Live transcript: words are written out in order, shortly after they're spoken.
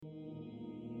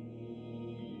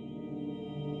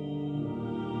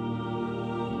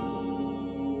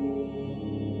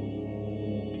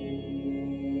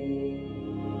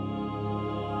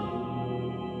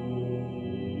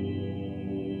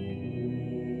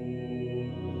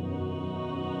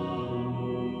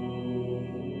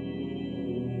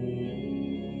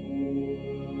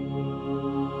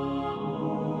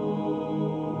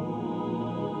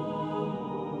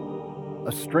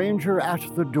A Stranger at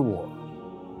the Door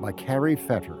by Karrie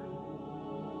Fetter.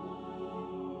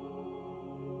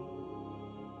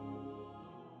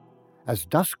 As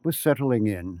dusk was settling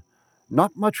in,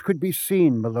 not much could be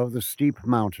seen below the steep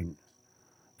mountain.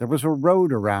 There was a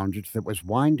road around it that was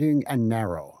winding and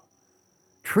narrow.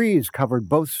 Trees covered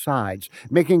both sides,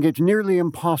 making it nearly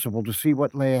impossible to see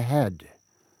what lay ahead.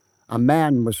 A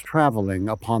man was traveling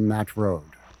upon that road.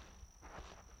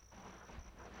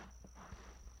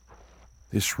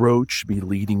 This road should be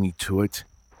leading me to it.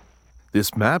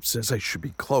 This map says I should be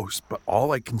close, but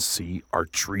all I can see are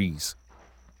trees.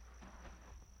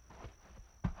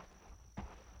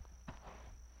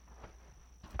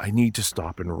 I need to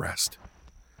stop and rest.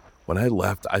 When I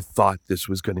left, I thought this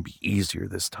was going to be easier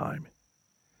this time.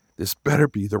 This better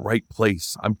be the right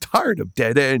place. I'm tired of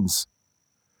dead ends.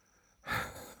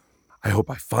 I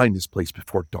hope I find this place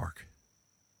before dark.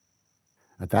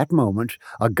 At that moment,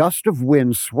 a gust of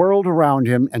wind swirled around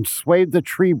him and swayed the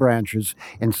tree branches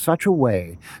in such a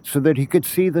way so that he could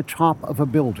see the top of a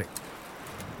building.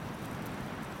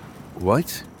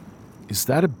 What? Is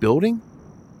that a building?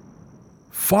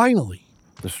 Finally!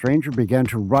 The stranger began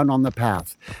to run on the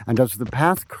path, and as the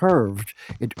path curved,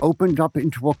 it opened up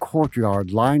into a courtyard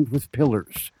lined with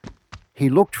pillars. He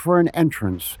looked for an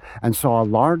entrance and saw a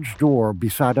large door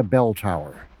beside a bell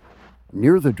tower.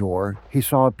 Near the door, he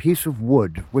saw a piece of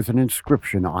wood with an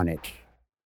inscription on it.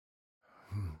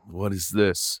 What is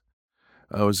this?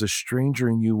 I was a stranger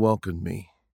and you welcomed me.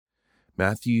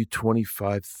 Matthew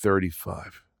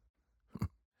 25:35.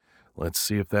 Let's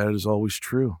see if that is always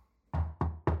true.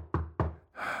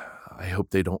 I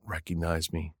hope they don't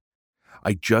recognize me.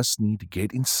 I just need to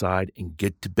get inside and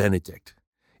get to Benedict,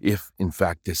 if, in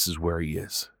fact, this is where he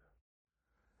is.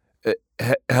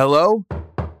 Hello?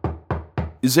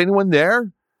 Is anyone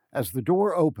there? As the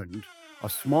door opened, a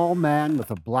small man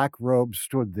with a black robe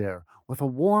stood there, with a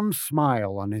warm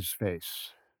smile on his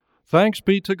face. Thanks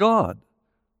be to God.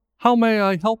 How may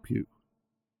I help you?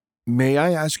 May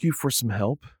I ask you for some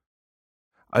help?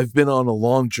 I've been on a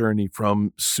long journey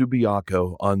from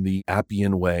Subiaco on the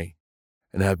Appian Way,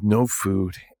 and have no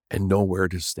food and nowhere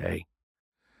to stay.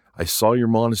 I saw your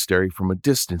monastery from a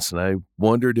distance, and I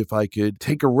wondered if I could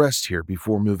take a rest here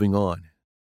before moving on.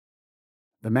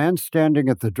 The man standing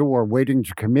at the door waiting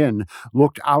to come in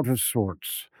looked out of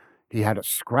sorts. He had a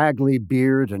scraggly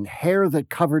beard and hair that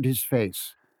covered his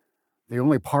face. The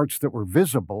only parts that were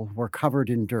visible were covered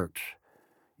in dirt.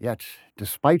 Yet,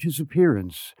 despite his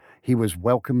appearance, he was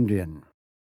welcomed in.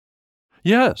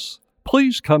 Yes,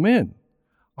 please come in.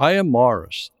 I am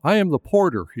Maurus. I am the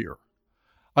porter here.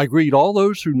 I greet all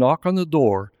those who knock on the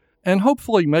door and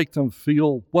hopefully make them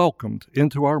feel welcomed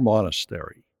into our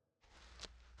monastery.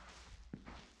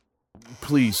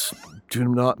 Please, do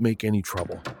not make any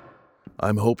trouble.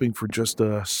 I'm hoping for just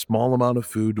a small amount of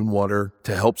food and water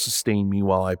to help sustain me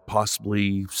while I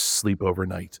possibly sleep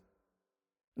overnight.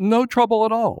 No trouble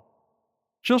at all.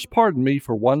 Just pardon me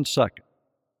for 1 second.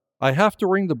 I have to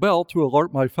ring the bell to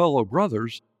alert my fellow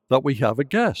brothers that we have a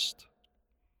guest.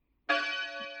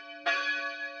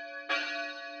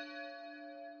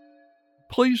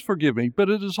 Please forgive me, but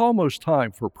it is almost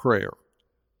time for prayer.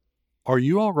 Are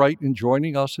you all right in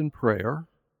joining us in prayer?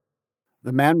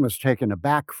 The man was taken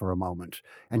aback for a moment,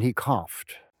 and he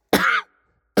coughed.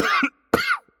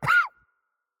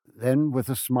 Then, with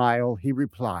a smile, he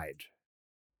replied,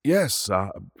 Yes,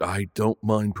 I don't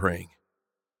mind praying.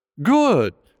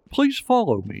 Good. Please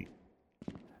follow me.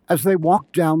 As they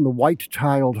walked down the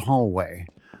white-tiled hallway,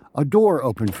 a door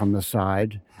opened from the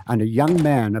side, and a young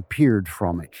man appeared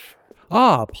from it.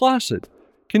 Ah, Placid.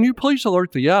 Can you please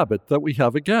alert the abbot that we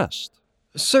have a guest?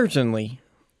 Certainly.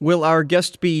 Will our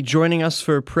guest be joining us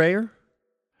for prayer?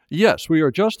 Yes, we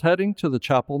are just heading to the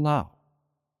chapel now.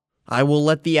 I will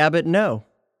let the abbot know.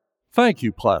 Thank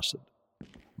you, Placid.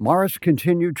 Maurus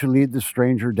continued to lead the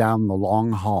stranger down the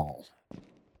long hall.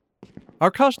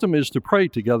 Our custom is to pray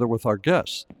together with our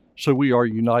guests, so we are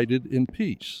united in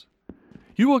peace.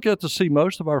 You will get to see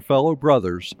most of our fellow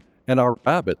brothers and our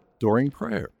abbot during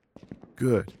prayer.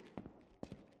 Good.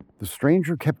 The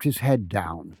stranger kept his head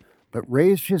down, but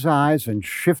raised his eyes and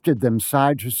shifted them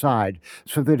side to side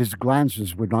so that his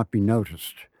glances would not be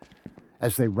noticed.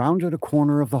 As they rounded a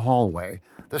corner of the hallway,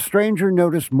 the stranger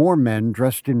noticed more men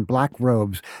dressed in black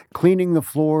robes, cleaning the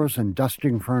floors and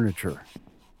dusting furniture.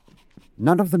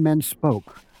 None of the men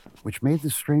spoke, which made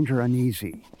the stranger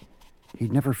uneasy.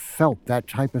 He'd never felt that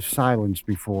type of silence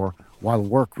before while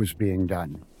work was being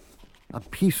done. A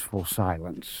peaceful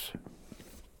silence.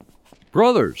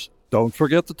 Brothers, don't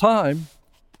forget the time.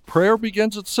 Prayer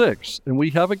begins at 6, and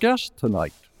we have a guest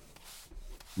tonight.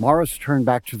 Maurus turned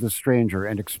back to the stranger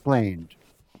and explained.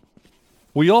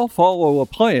 We all follow a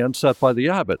plan set by the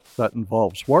abbot that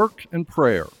involves work and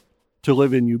prayer to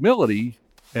live in humility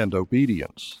and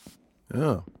obedience.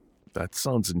 Oh, that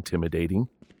sounds intimidating.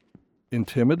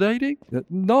 Intimidating?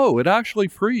 No, it actually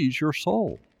frees your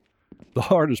soul. The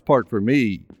hardest part for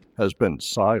me has been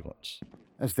silence.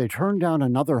 As they turned down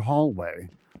another hallway,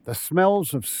 the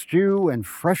smells of stew and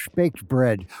fresh-baked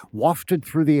bread wafted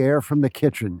through the air from the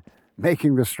kitchen,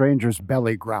 making the stranger's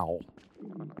belly growl.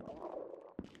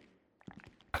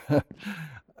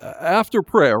 After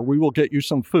prayer, we will get you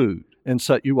some food and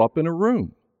set you up in a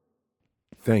room.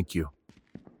 Thank you.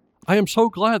 I am so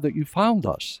glad that you found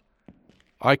us.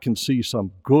 I can see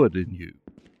some good in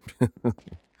you.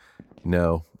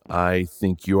 No, I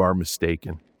think you are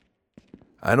mistaken.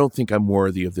 I don't think I'm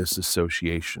worthy of this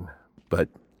association, but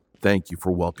thank you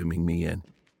for welcoming me in.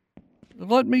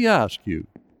 Let me ask you,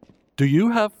 do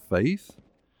you have faith?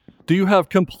 Do you have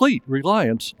complete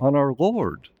reliance on our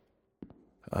Lord?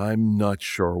 I'm not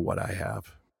sure what I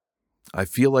have. I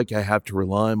feel like I have to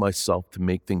rely on myself to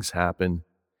make things happen,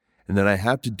 and that I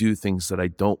have to do things that I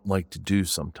don't like to do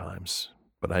sometimes,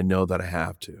 but I know that I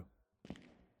have to.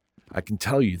 I can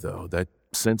tell you, though, that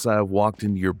since I have walked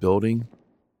into your building,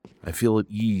 I feel at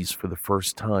ease for the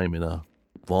first time in a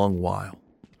long while.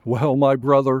 Well, my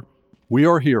brother, we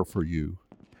are here for you.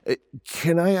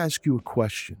 Can I ask you a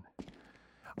question?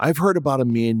 I've heard about a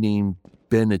man named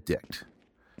Benedict.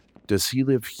 Does he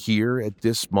live here at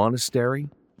this monastery?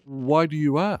 Why do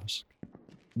you ask?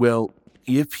 Well,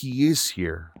 if he is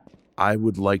here, I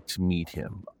would like to meet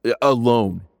him.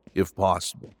 Alone, if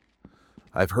possible.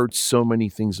 I've heard so many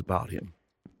things about him.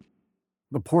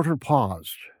 The porter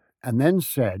paused and then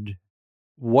said,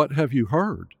 What have you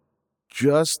heard?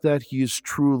 Just that he is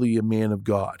truly a man of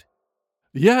God.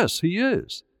 Yes, he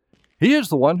is. He is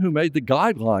the one who made the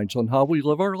guidelines on how we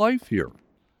live our life here.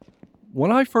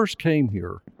 When I first came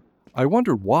here, I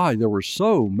wondered why there were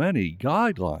so many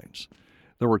guidelines.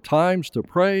 There were times to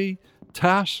pray,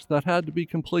 tasks that had to be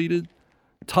completed,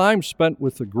 time spent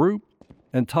with the group,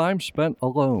 and time spent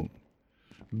alone.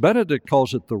 Benedict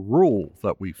calls it the rule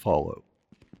that we follow.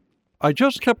 I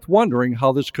just kept wondering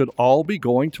how this could all be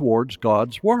going towards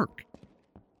God's work.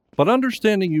 But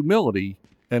understanding humility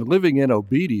and living in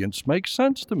obedience makes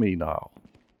sense to me now.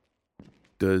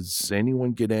 Does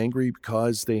anyone get angry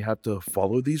because they have to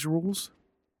follow these rules?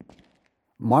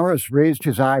 Maurus raised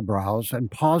his eyebrows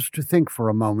and paused to think for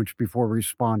a moment before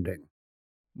responding.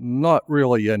 Not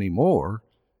really anymore.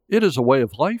 It is a way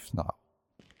of life now.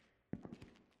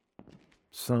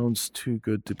 Sounds too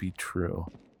good to be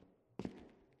true.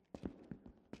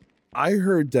 I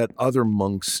heard that other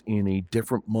monks in a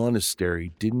different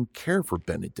monastery didn't care for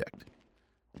Benedict.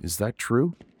 Is that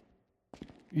true?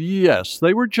 Yes,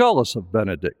 they were jealous of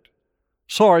Benedict.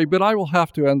 Sorry, but I will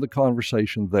have to end the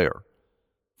conversation there,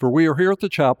 for we are here at the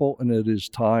chapel and it is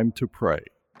time to pray.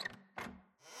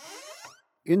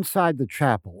 Inside the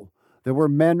chapel, there were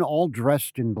men all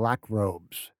dressed in black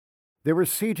robes. They were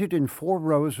seated in 4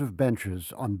 rows of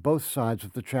benches on both sides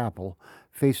of the chapel,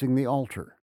 facing the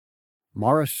altar.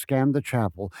 Maurus scanned the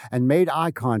chapel and made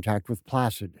eye contact with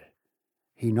Placid.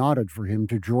 He nodded for him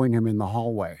to join him in the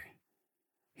hallway.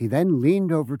 He then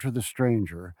leaned over to the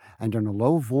stranger and in a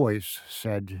low voice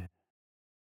said,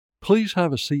 Please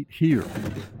have a seat here.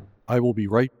 I will be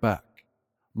right back.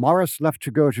 Maurus left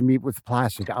to go to meet with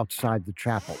Placid outside the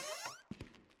chapel.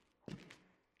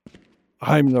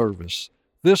 I'm nervous.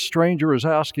 This stranger is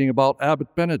asking about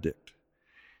Abbot Benedict.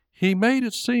 He made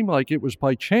it seem like it was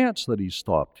by chance that he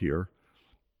stopped here,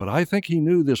 but I think he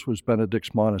knew this was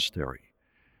Benedict's monastery.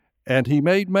 And he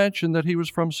made mention that he was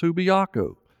from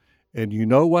Subiaco, and you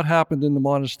know what happened in the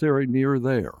monastery near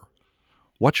there.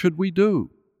 What should we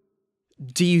do?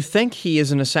 Do you think he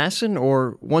is an assassin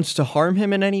or wants to harm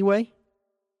him in any way?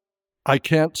 I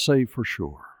can't say for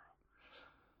sure.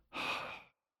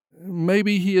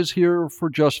 Maybe he is here for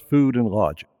just food and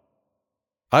lodging.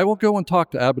 I will go and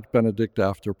talk to Abbot Benedict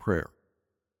after prayer.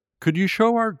 Could you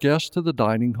show our guest to the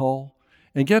dining hall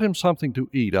and get him something to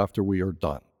eat after we are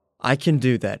done? I can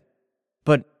do that.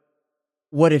 But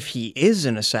what if he is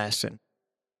an assassin?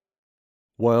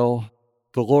 Well,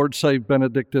 the Lord saved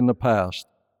Benedict in the past,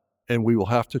 and we will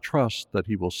have to trust that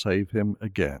he will save him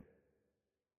again.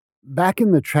 Back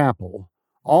in the chapel,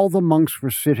 all the monks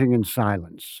were sitting in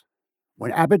silence.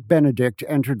 When Abbot Benedict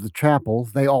entered the chapel,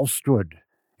 they all stood,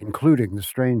 including the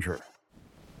stranger.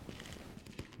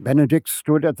 Benedict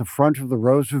stood at the front of the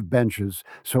rows of benches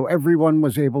so everyone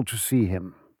was able to see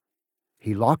him.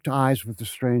 He locked eyes with the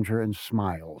stranger and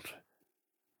smiled.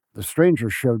 The stranger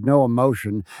showed no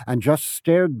emotion and just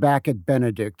stared back at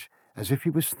Benedict as if he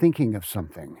was thinking of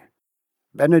something.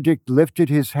 Benedict lifted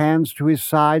his hands to his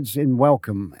sides in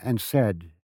welcome and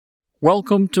said,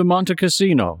 "Welcome to Monte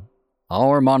Cassino,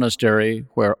 our monastery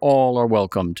where all are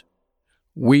welcomed.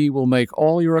 We will make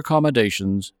all your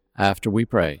accommodations after we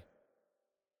pray.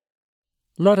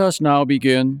 Let us now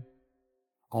begin."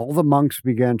 All the monks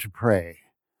began to pray.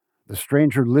 The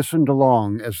stranger listened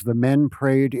along as the men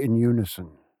prayed in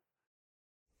unison.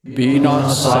 Be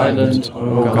not silent,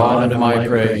 O God of my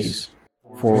praise,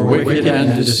 for wicked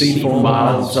and deceitful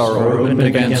mouths are opened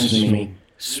against me,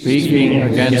 speaking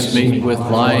against me with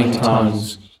lying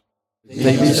tongues.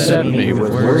 They beset me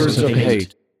with words of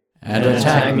hate, and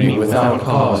attack me without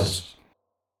cause.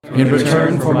 In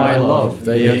return for my love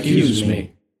they accuse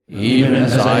me, even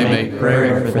as I make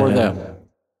prayer for them.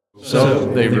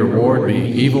 So they reward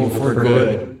me evil for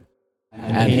good,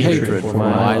 and hatred for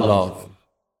my love.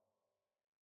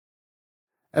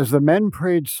 As the men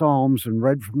prayed psalms and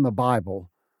read from the Bible,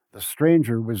 the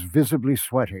stranger was visibly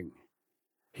sweating.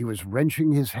 He was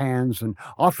wrenching his hands and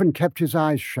often kept his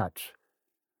eyes shut.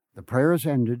 The prayers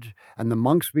ended, and the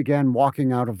monks began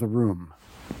walking out of the room.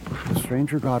 The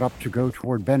stranger got up to go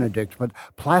toward Benedict, but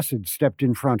Placid stepped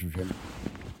in front of him.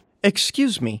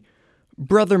 Excuse me.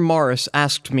 Brother Maurus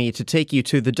asked me to take you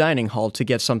to the dining hall to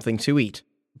get something to eat.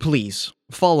 Please,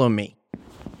 follow me.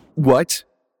 What?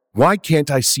 Why can't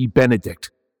I see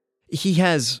Benedict? He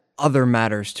has other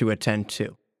matters to attend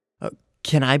to.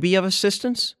 Can I be of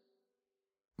assistance?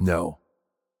 No.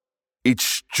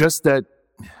 It's just that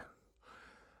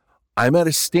I'm at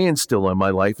a standstill in my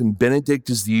life, and Benedict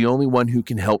is the only one who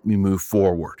can help me move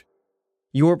forward.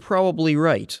 You're probably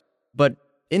right, but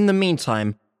in the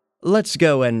meantime, let's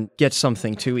go and get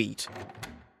something to eat.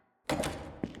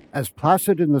 As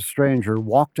Placid and the stranger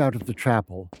walked out of the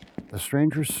chapel, the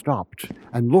stranger stopped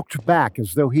and looked back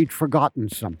as though he'd forgotten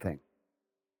something.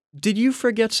 Did you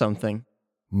forget something?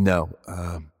 No,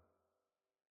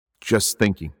 just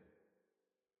thinking.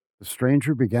 The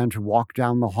stranger began to walk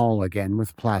down the hall again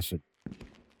with Placid.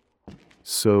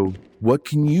 So, what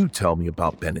can you tell me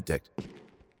about Benedict?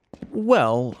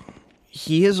 Well,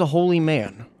 he is a holy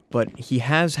man, but he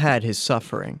has had his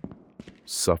suffering.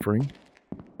 Suffering?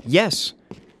 Yes,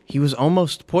 he was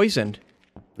almost poisoned.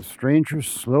 The stranger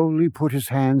slowly put his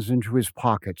hands into his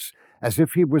pockets, as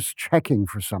if he was checking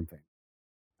for something.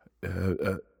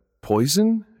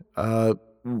 Poison?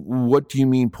 What do you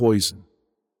mean poison?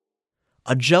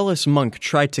 A jealous monk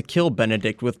tried to kill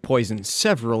Benedict with poison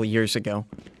several years ago.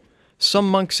 Some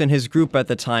monks in his group at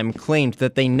the time claimed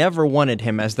that they never wanted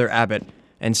him as their abbot,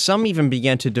 and some even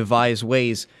began to devise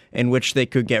ways in which they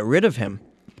could get rid of him.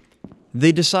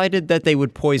 They decided that they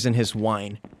would poison his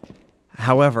wine.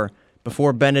 However,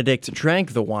 before Benedict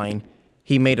drank the wine,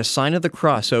 he made a sign of the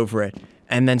cross over it,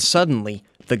 and then suddenly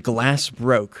the glass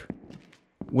broke.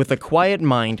 With a quiet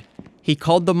mind, he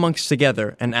called the monks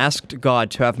together and asked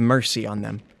God to have mercy on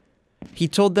them. He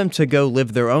told them to go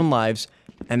live their own lives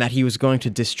and that he was going to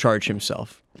discharge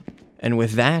himself. And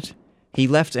with that, he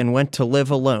left and went to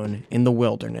live alone in the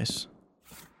wilderness.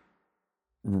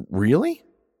 Really?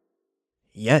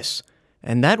 Yes,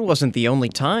 and that wasn't the only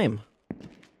time.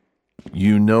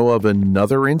 You know of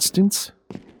another instance?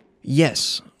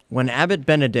 Yes, when Abbot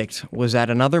Benedict was at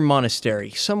another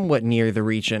monastery somewhat near the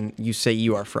region you say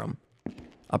you are from.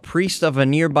 A priest of a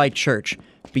nearby church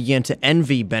began to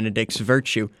envy Benedict's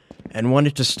virtue and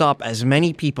wanted to stop as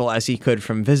many people as he could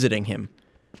from visiting him.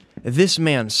 This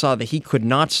man saw that he could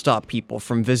not stop people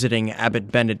from visiting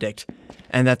Abbot Benedict,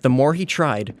 and that the more he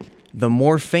tried, the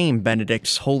more fame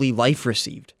Benedict's holy life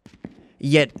received.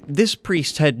 Yet this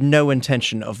priest had no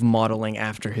intention of modeling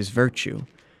after his virtue.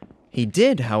 He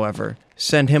did, however,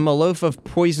 send him a loaf of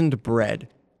poisoned bread.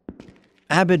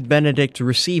 Abbot Benedict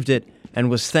received it and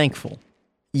was thankful.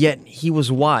 Yet he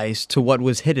was wise to what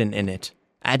was hidden in it.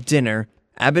 At dinner,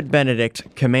 Abbot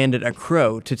Benedict commanded a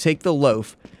crow to take the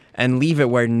loaf and leave it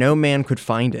where no man could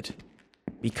find it.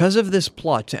 Because of this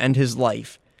plot to end his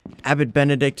life, Abbot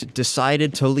Benedict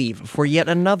decided to leave for yet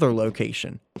another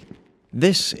location.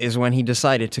 This is when he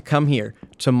decided to come here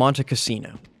to Monte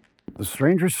Cassino. The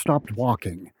stranger stopped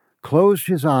walking, closed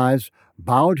his eyes,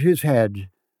 bowed his head,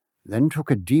 then took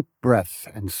a deep breath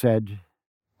and said,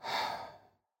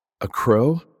 A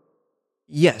crow?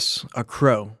 Yes, a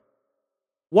crow.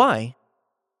 Why?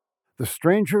 The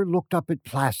stranger looked up at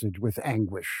Placid with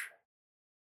anguish.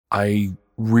 I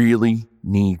really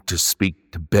need to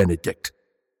speak to Benedict.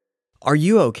 Are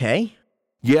you okay?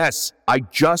 Yes, I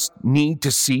just need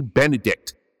to see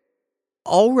Benedict.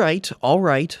 All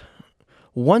right.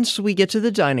 Once we get to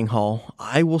the dining hall,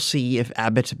 I will see if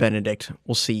Abbot Benedict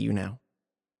will see you now.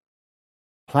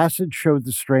 Placid showed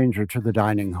the stranger to the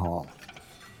dining hall.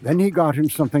 Then he got him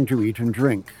something to eat and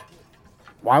drink.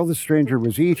 While the stranger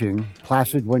was eating,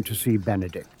 Placid went to see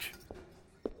Benedict.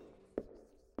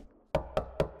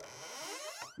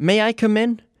 May I come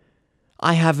in?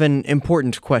 I have an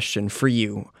important question for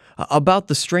you about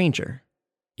the stranger.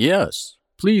 Yes,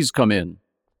 please come in.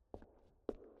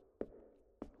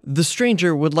 The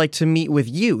stranger would like to meet with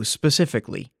you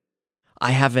specifically.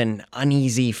 I have an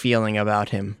uneasy feeling about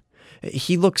him.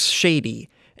 He looks shady,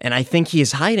 and I think he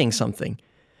is hiding something.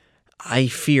 I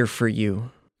fear for you.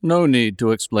 No need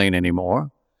to explain any more.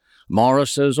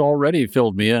 Maurus has already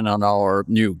filled me in on our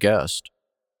new guest.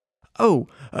 Oh,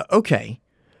 okay.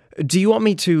 Do you want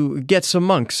me to get some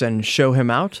monks and show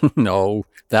him out? No,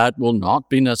 that will not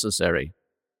be necessary.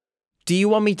 Do you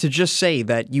want me to just say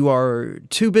that you are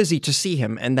too busy to see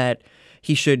him and that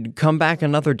he should come back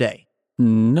another day?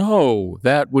 No,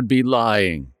 that would be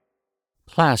lying.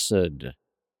 Placid,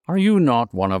 are you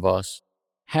not one of us?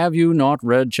 Have you not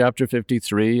read chapter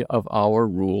 53 of our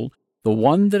rule, the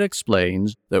one that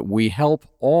explains that we help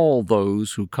all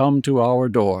those who come to our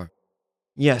door?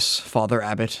 Yes, Father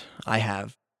Abbot, I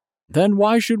have. Then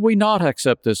why should we not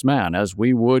accept this man as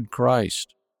we would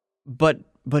Christ? But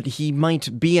he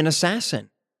might be an assassin.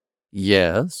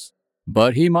 Yes,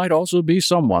 but he might also be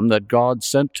someone that God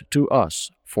sent to us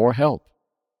for help.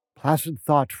 Placid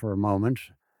thought for a moment,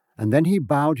 and then he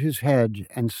bowed his head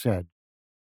and said,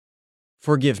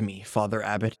 Forgive me, Father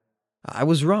Abbot. I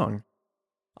was wrong.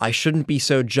 I shouldn't be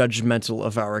so judgmental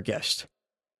of our guest,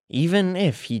 even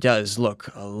if he does look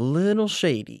a little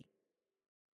shady.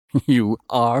 You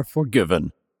are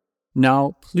forgiven.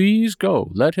 Now, please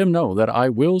go. Let him know that I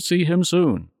will see him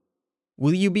soon.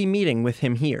 Will you be meeting with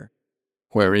him here?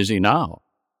 Where is he now?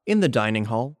 In the dining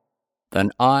hall.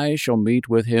 Then I shall meet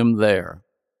with him there.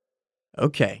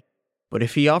 Okay, but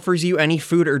if he offers you any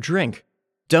food or drink,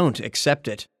 don't accept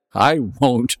it. I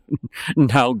won't.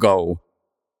 Now go.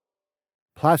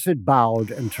 Placid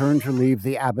bowed and turned to leave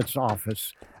the abbot's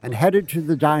office and headed to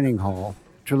the dining hall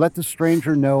to let the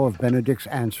stranger know of Benedict's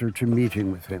answer to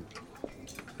meeting with him.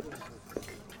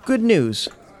 Good news.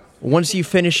 Once you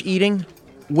finish eating,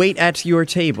 wait at your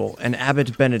table and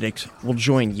Abbot Benedict will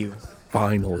join you.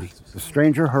 Finally. The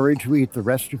stranger hurried to eat the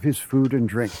rest of his food and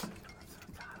drink.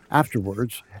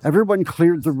 Afterwards, everyone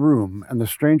cleared the room and the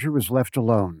stranger was left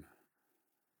alone.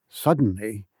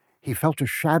 Suddenly, he felt a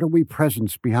shadowy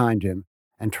presence behind him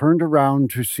and turned around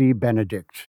to see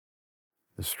Benedict.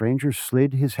 The stranger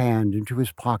slid his hand into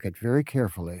his pocket very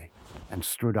carefully and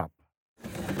stood up.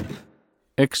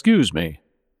 Excuse me.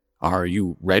 Are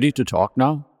you ready to talk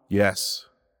now? Yes.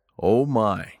 Oh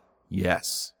my,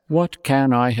 yes. What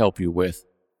can I help you with?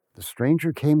 The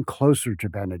stranger came closer to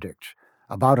Benedict,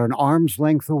 about an arm's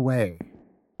length away.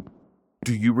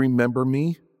 Do you remember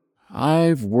me?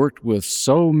 I've worked with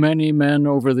so many men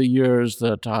over the years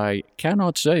that I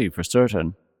cannot say for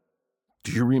certain.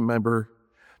 Do you remember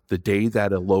the day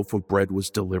that a loaf of bread was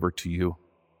delivered to you?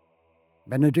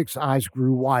 Benedict's eyes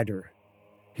grew wider.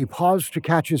 He paused to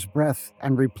catch his breath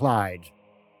and replied,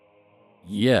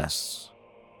 Yes.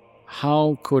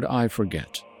 How could I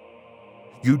forget?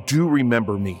 You do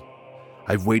remember me.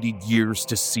 I've waited years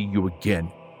to see you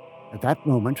again. At that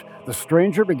moment, the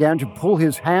stranger began to pull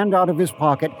his hand out of his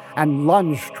pocket and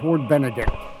lunged toward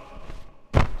Benedict.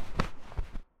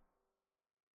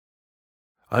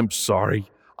 I'm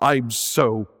sorry. I'm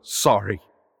so sorry.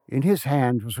 In his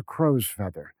hand was a crow's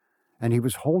feather, and he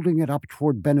was holding it up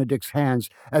toward Benedict's hands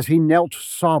as he knelt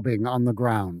sobbing on the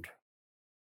ground.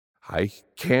 I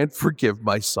can't forgive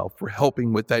myself for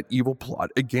helping with that evil plot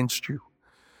against you.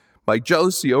 My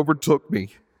jealousy overtook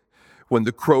me. When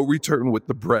the crow returned with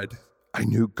the bread, I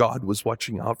knew God was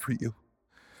watching out for you.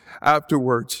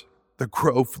 Afterwards, the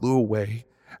crow flew away,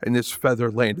 and his feather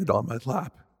landed on my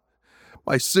lap.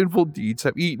 My sinful deeds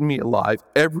have eaten me alive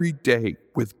every day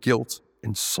with guilt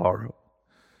and sorrow.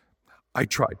 I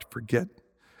tried to forget,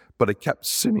 but I kept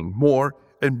sinning more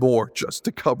and more just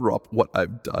to cover up what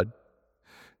I've done.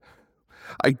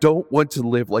 I don't want to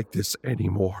live like this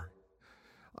anymore.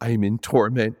 I am in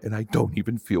torment and I don't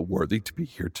even feel worthy to be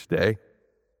here today.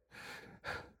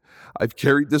 I've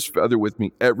carried this feather with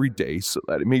me every day so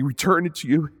that I may return it to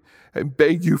you and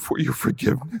beg you for your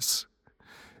forgiveness.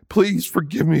 Please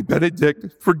forgive me,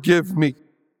 Benedict. Forgive me.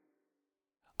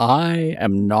 I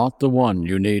am not the one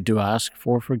you need to ask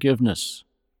for forgiveness.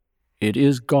 It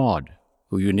is God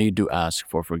who you need to ask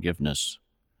for forgiveness.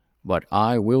 But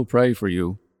I will pray for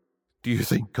you. Do you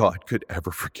think God could ever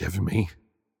forgive me?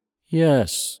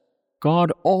 Yes,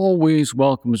 God always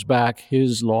welcomes back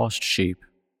his lost sheep.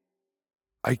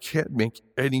 I can't make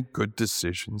any good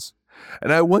decisions,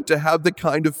 and I want to have the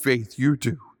kind of faith you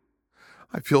do.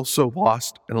 I feel so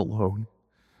lost and alone.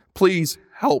 Please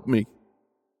help me.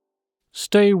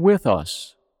 Stay with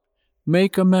us.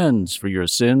 Make amends for your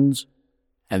sins,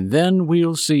 and then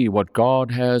we'll see what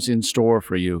God has in store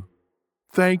for you.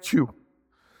 Thank you.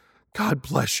 God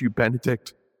bless you,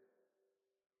 Benedict.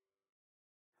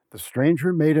 The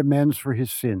stranger made amends for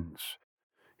his sins.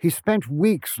 He spent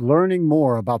weeks learning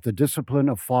more about the discipline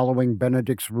of following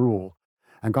Benedict's rule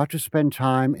and got to spend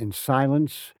time in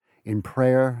silence, in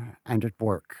prayer, and at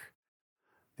work.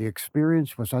 The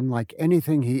experience was unlike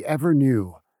anything he ever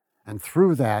knew, and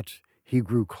through that, he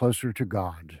grew closer to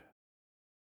God.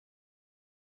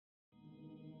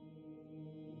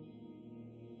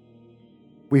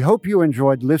 We hope you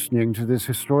enjoyed listening to this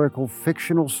historical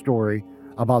fictional story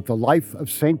about the life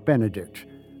of Saint Benedict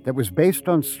that was based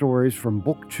on stories from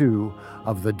Book 2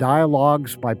 of the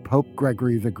Dialogues by Pope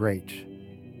Gregory the Great.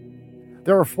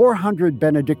 There are 400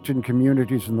 Benedictine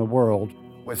communities in the world,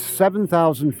 with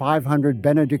 7,500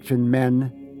 Benedictine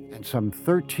men and some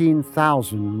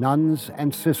 13,000 nuns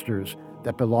and sisters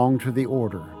that belong to the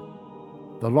order.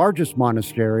 The largest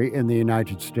monastery in the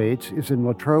United States is in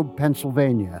Latrobe,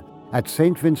 Pennsylvania, at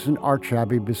St. Vincent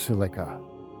Archabbey Basilica.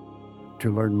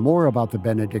 To learn more about the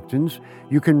Benedictines,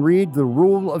 you can read The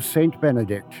Rule of Saint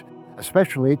Benedict,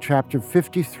 especially Chapter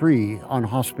 53 on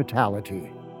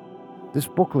hospitality. This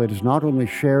booklet is not only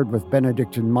shared with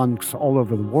Benedictine monks all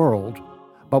over the world,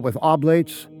 but with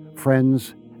oblates,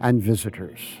 friends, and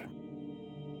visitors.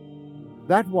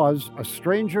 That was A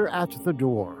Stranger at the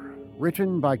Door,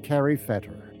 written by Karrie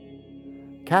Fetter.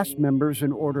 Cast members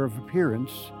in order of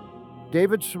appearance: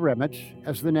 David Seremet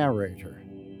as the narrator,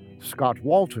 Scott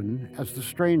Walton as the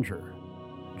stranger,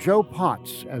 Joe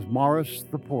Potts as Maurus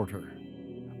the Porter,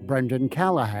 Brendan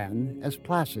Callahan as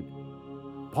Placid,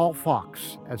 Paul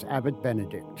Fox as Abbot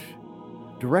Benedict.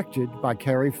 Directed by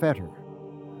Karrie Fetter.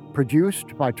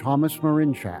 Produced by Thomas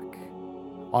Marinchak.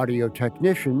 Audio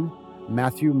technician,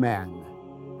 Matthew Mann.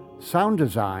 Sound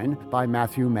design by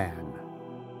Matthew Mann.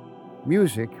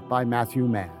 Music by Matthew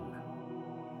Mann.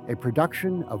 A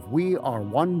production of We Are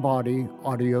One Body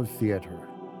Audio Theater.